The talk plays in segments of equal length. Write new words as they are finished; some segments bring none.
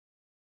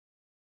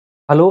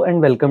Hello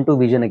and welcome to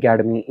Vision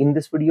Academy. In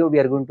this video, we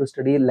are going to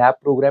study Lab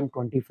Program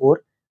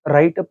 24.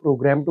 Write a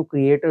program to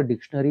create a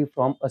dictionary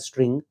from a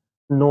string.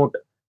 Note,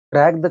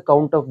 track the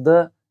count of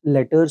the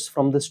letters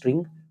from the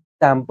string.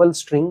 Sample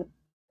string,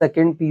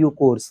 second PU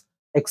course.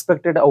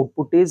 Expected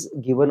output is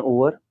given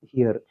over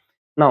here.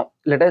 Now,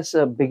 let us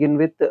begin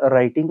with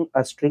writing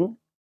a string.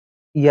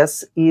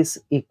 S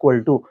is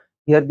equal to.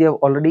 Here they have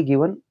already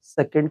given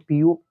second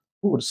PU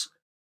course.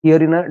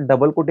 Here in a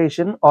double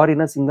quotation or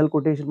in a single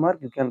quotation mark,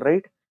 you can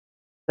write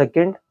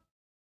second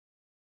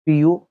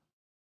PU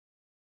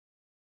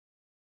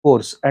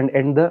course and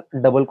end the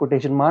double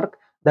quotation mark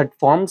that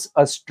forms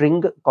a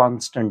string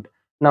constant.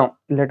 Now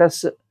let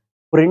us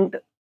print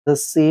the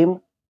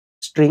same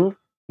string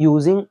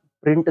using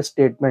print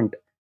statement.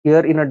 Here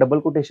in a double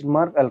quotation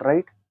mark, I'll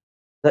write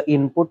the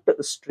input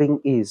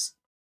string is.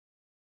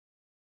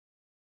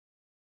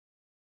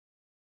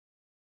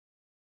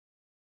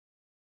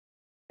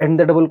 End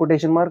the double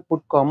quotation mark,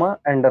 put comma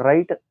and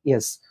write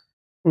yes.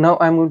 Now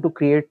I'm going to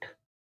create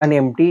an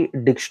empty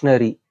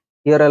dictionary.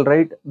 Here I'll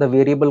write the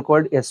variable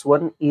called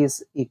s1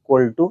 is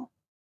equal to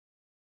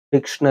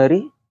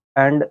dictionary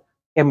and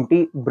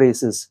empty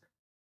braces.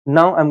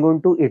 Now I'm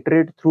going to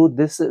iterate through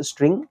this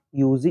string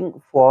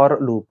using for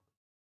loop.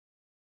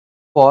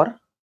 For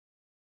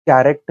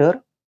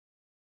character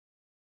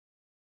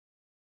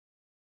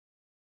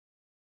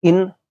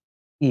in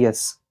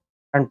es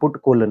and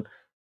put colon.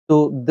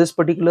 So this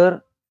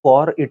particular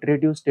for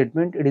iterative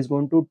statement, it is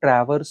going to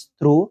traverse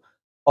through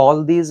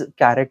all these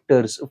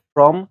characters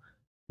from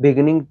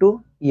beginning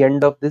to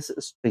end of this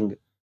string.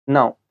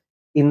 Now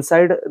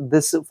inside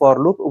this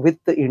for loop with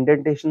the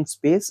indentation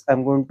space,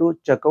 I'm going to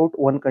check out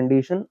one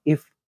condition.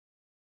 If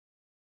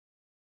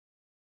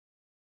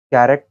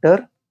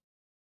character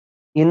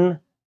in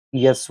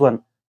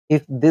S1,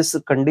 if this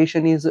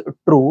condition is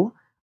true,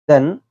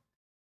 then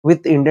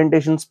with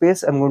indentation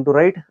space I'm going to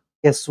write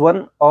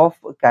S1 of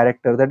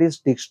character, that is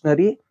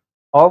dictionary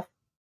of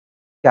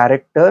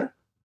character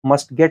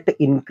must get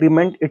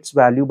increment its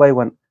value by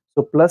 1.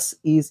 So plus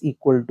is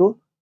equal to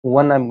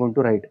 1 I'm going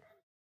to write.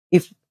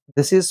 If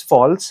this is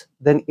false,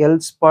 then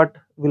else part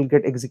will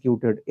get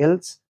executed,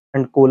 else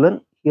and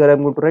colon. Here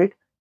I'm going to write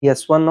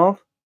S1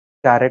 of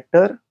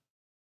character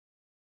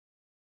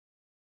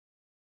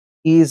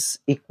is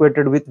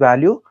equated with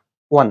value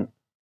 1.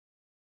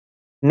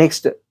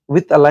 Next,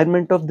 with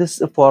alignment of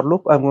this for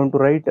loop, I'm going to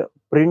write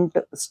print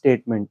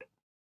statement.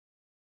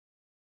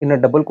 In a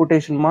double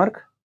quotation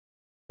mark,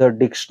 the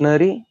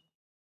dictionary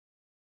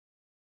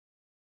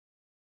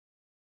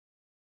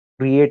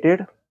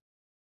created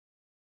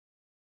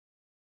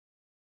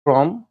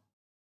from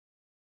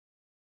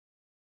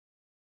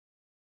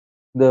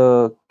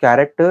the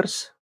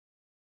characters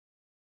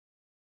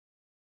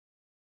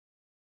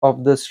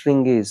of the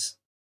string is.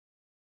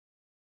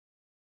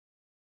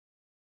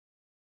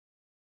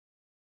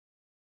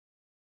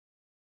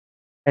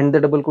 End the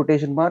double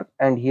quotation mark,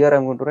 and here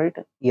I'm going to write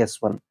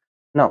S1.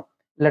 Now,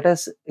 let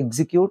us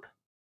execute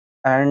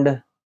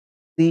and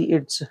see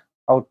its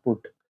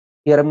output.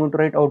 Here I'm going to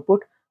write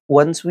output.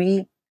 Once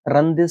we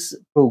run this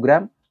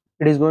program,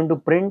 it is going to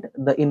print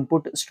the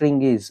input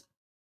string is.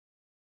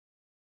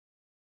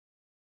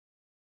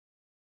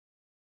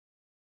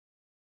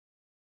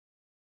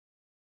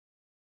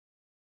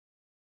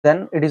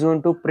 Then it is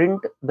going to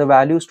print the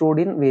value stored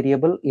in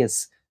variable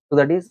s. So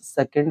that is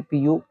second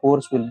PU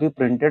course will be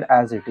printed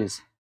as it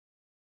is.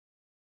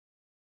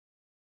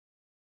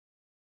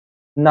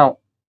 Now,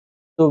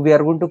 so we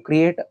are going to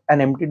create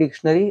an empty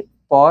dictionary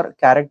for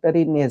character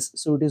in s.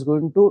 So it is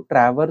going to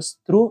traverse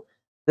through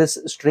this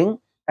string,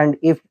 and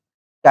if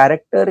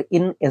character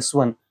in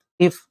s1,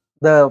 if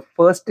the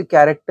first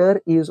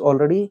character is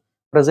already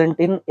present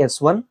in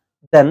s1,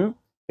 then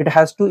it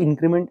has to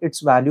increment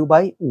its value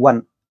by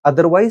 1.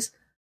 Otherwise,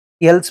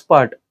 else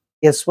part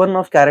s1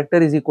 of character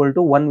is equal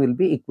to 1 will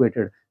be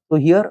equated. So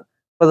here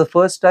for the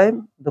first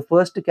time, the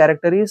first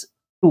character is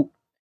 2.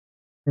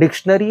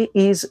 Dictionary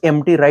is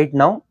empty right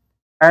now,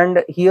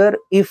 and here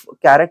if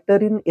character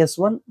in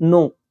s1,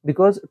 no,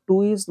 because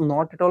 2 is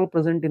not at all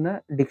present in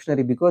a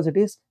dictionary because it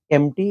is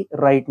empty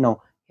right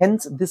now.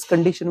 Hence this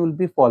condition will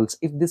be false.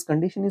 If this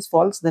condition is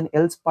false, then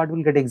else part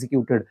will get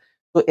executed.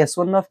 So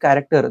s1 of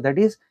character, that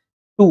is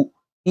 2,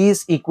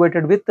 is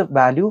equated with the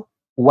value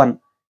 1.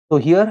 So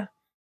here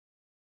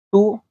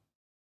 2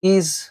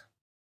 is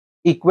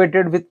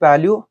equated with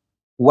value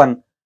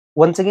 1.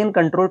 Once again,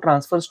 control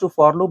transfers to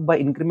for loop by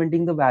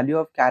incrementing the value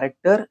of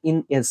character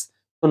in s.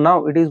 So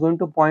now it is going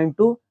to point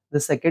to the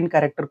second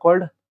character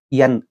called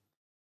n.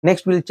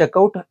 Next, we'll check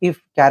out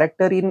if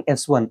character in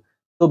s1.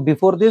 So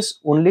before this,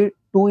 only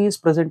 2 is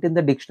present in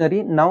the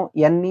dictionary. Now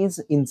n is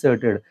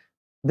inserted.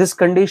 This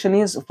condition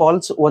is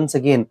false once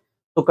again.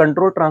 So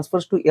control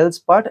transfers to else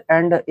part,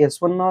 and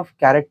s1 of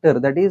character,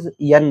 that is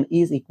n,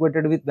 is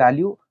equated with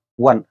value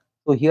 1.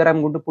 So here I'm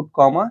going to put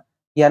comma,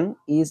 n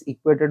is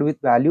equated with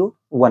value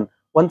 1.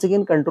 Once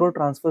again, control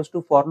transfers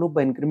to for loop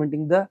by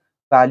incrementing the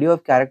value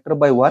of character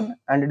by 1,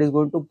 and it is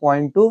going to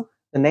point to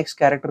the next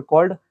character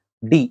called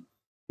d.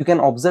 you can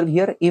observe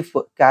here, if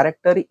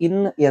character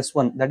in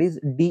S1, that is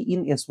D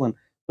in S1,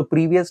 so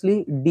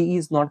previously D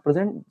is not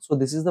present, so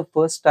this is the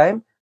first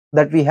time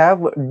that we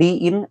have D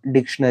in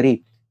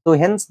dictionary. So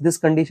hence this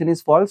condition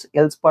is false,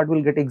 else part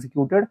will get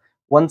executed.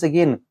 Once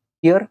again,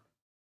 here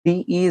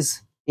D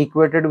is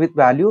equated with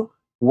value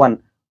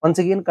 1. Once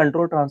again,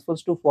 control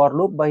transfers to for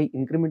loop by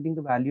incrementing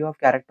the value of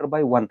character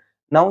by 1.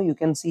 Now you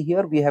can see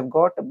here we have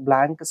got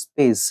blank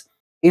space.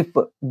 If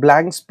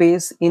blank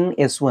space in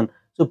S1,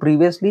 so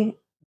previously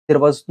there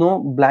was no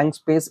blank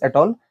space at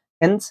all,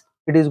 hence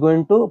it is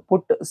going to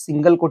put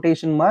single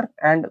quotation mark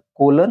and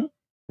colon.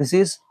 This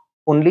is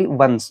only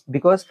once,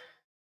 because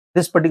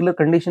this particular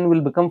condition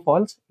will become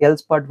false,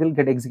 else part will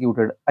get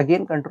executed.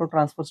 Again, control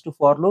transfers to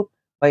for loop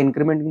by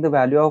incrementing the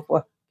value of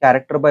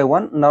character by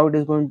 1. Now it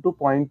is going to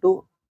point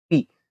to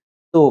P.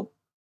 So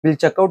we'll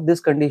check out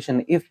this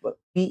condition. If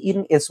P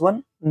in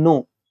S1,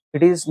 no,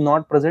 it is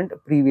not present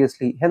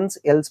previously, hence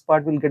else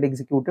part will get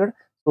executed.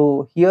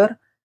 So here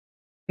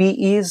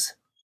P is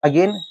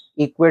again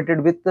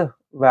equated with the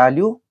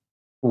value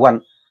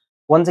 1.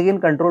 Once again,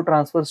 control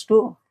transfers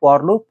to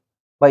for loop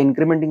by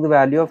incrementing the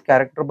value of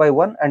character by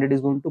 1, and it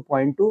is going to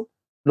point to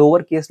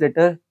lowercase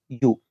letter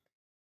u.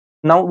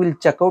 Now we'll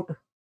check out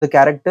the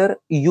character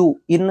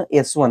u in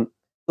S1.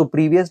 So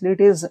previously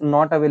it is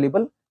not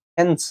available,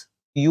 hence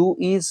u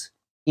is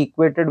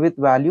equated with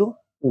value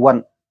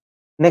 1.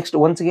 Next,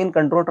 once again,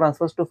 control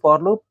transfers to for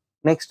loop.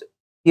 Next,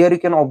 here you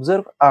can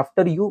observe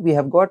after u we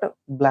have got a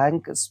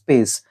blank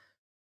space.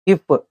 If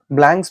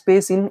blank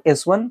space in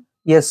S1,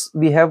 yes,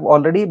 we have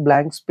already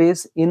blank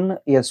space in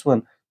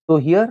S1. So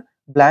here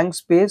blank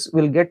space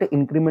will get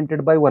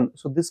incremented by 1.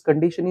 So this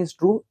condition is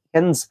true.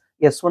 Hence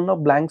S1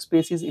 of blank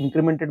space is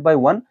incremented by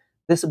 1.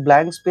 This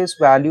blank space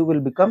value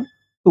will become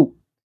 2.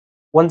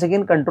 Once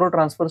again, control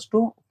transfers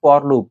to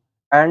for loop,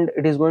 and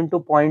it is going to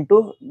point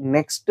to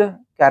next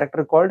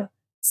character called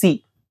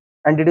C,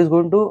 and it is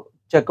going to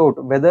check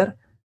out whether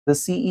the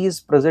C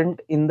is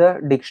present in the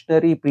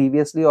dictionary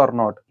previously or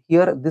not.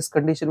 Here this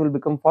condition will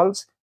become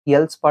false,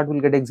 else part will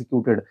get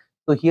executed.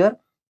 So here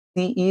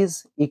C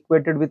is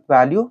equated with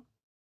value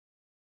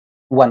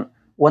 1.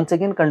 Once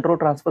again, control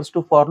transfers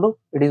to for loop,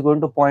 it is going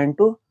to point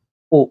to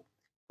O.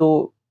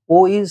 So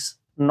O is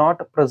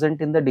not present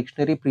in the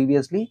dictionary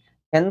previously,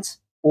 hence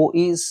O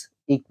is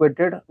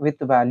equated with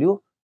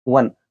value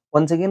 1.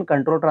 Once again,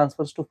 control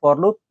transfers to for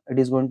loop, it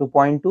is going to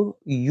point to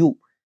U.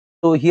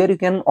 So here you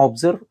can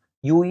observe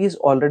U is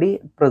already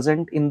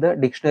present in the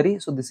dictionary.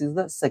 So this is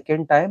the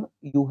second time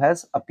U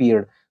has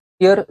appeared.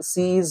 Here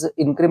C is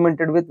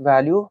incremented with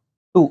value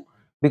 2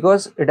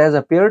 because it has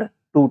appeared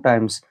 2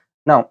 times.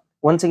 Now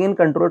once again,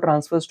 control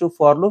transfers to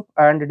for loop,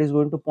 and it is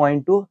going to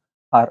point to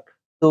R.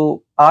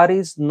 So R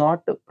is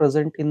not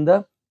present in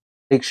the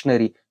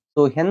dictionary.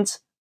 So hence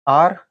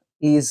R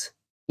is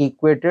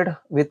equated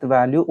with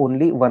value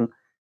only 1.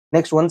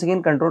 Next, once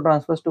again, control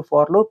transfers to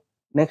for loop.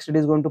 Next, it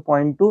is going to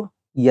point to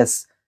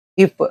yes.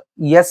 If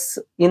yes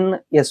in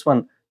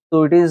S1,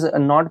 so it is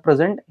not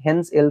present,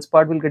 hence else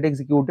part will get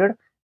executed.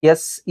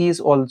 Yes is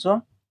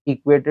also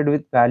equated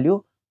with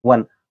value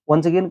 1.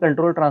 Once again,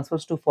 control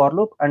transfers to for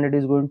loop, and it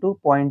is going to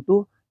point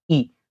to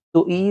E.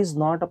 So E is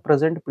not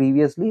present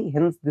previously,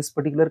 hence this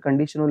particular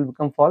condition will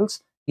become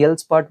false.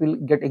 Else part will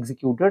get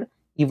executed.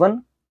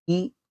 Even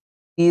E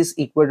is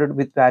equated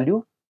with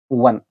value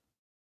 1.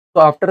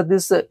 So after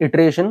this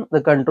iteration,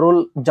 the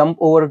control jump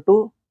over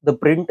to the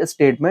print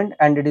statement,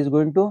 and it is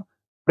going to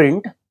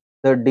print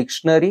the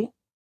dictionary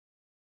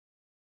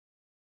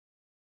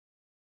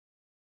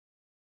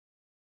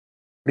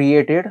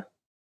created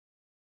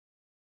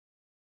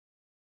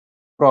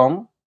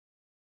from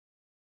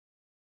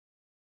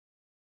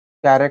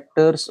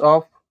characters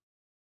of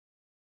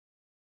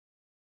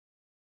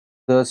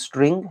the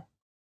string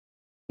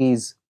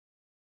is.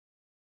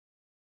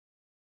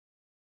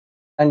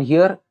 And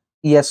here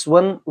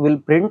S1 will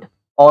print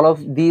all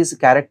of these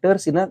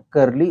characters in a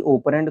curly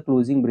open and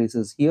closing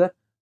braces. Here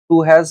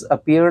 2 has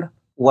appeared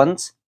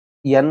once,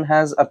 N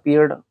has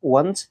appeared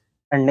once,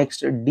 and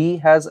next D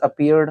has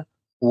appeared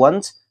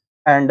once,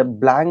 and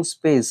blank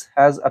space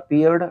has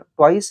appeared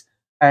twice,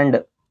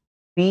 and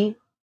P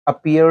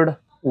appeared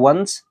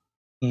once,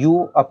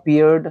 U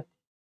appeared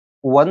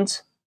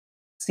once,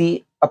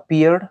 C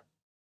appeared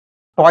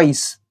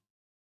twice.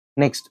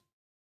 Next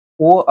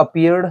O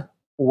appeared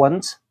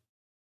once,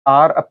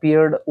 R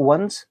appeared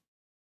once,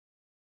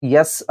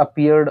 S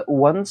appeared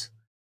once,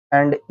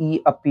 and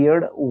E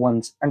appeared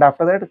once, and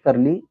after that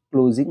curly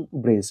closing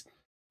brace.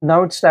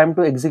 Now it's time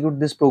to execute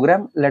this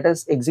program. Let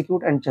us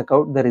execute and check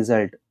out the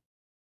result.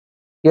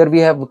 Here we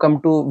have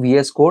come to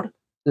VS Code.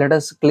 Let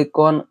us click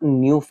on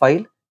new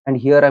file, and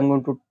here I'm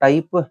going to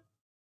type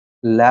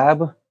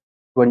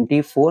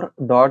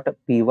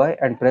lab24.py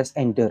and press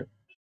enter.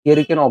 Here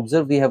you can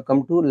observe we have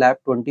come to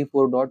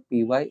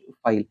lab24.py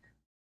file.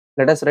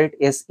 Let us write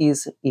S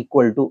is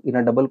equal to, in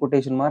a double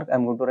quotation mark,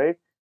 I'm going to write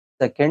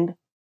second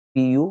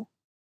PU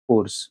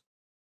course.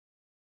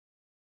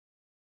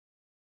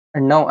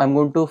 And now I'm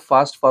going to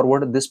fast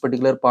forward this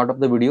particular part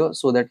of the video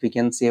so that we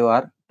can save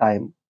our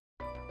time.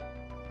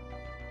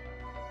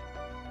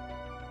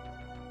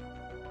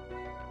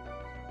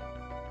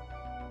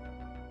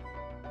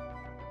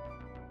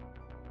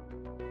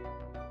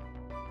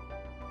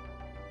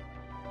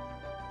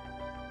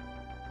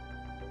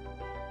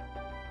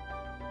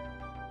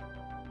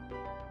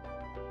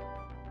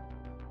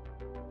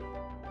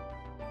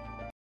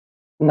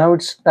 Now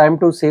it's time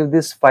to save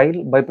this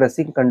file by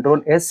pressing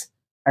Ctrl S,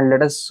 and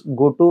let us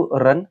go to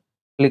run.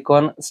 Click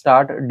on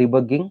start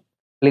debugging.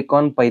 Click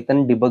on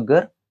Python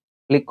debugger.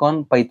 Click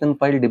on Python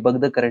file,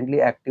 debug the currently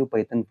active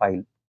Python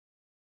file.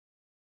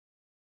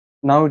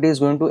 Now it is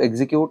going to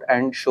execute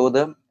and show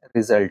the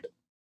result.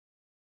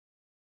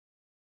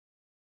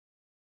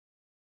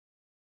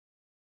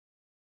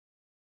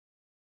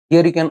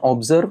 Here you can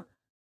observe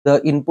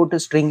the input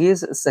string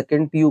is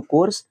second PU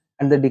course,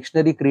 and the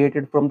dictionary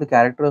created from the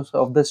characters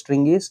of the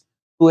string is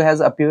 2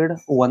 has appeared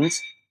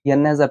once,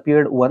 N has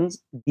appeared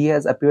once, D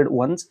has appeared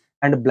once,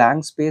 and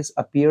blank space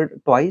appeared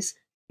twice,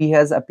 P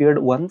has appeared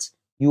once,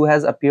 U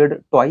has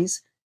appeared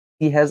twice,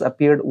 C has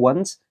appeared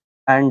once,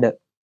 and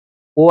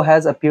O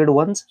has appeared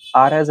once,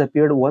 R has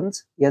appeared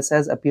once, S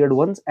has appeared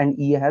once, and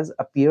E has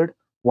appeared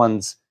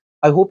once.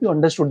 I hope you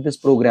understood this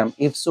program.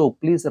 If so,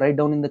 please write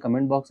down in the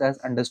comment box as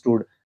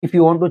understood. If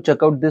you want to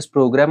check out this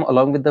program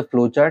along with the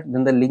flowchart,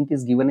 then the link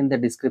is given in the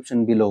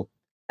description below.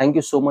 Thank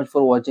you so much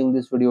for watching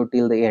this video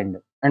till the end,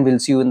 and we'll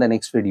see you in the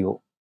next video.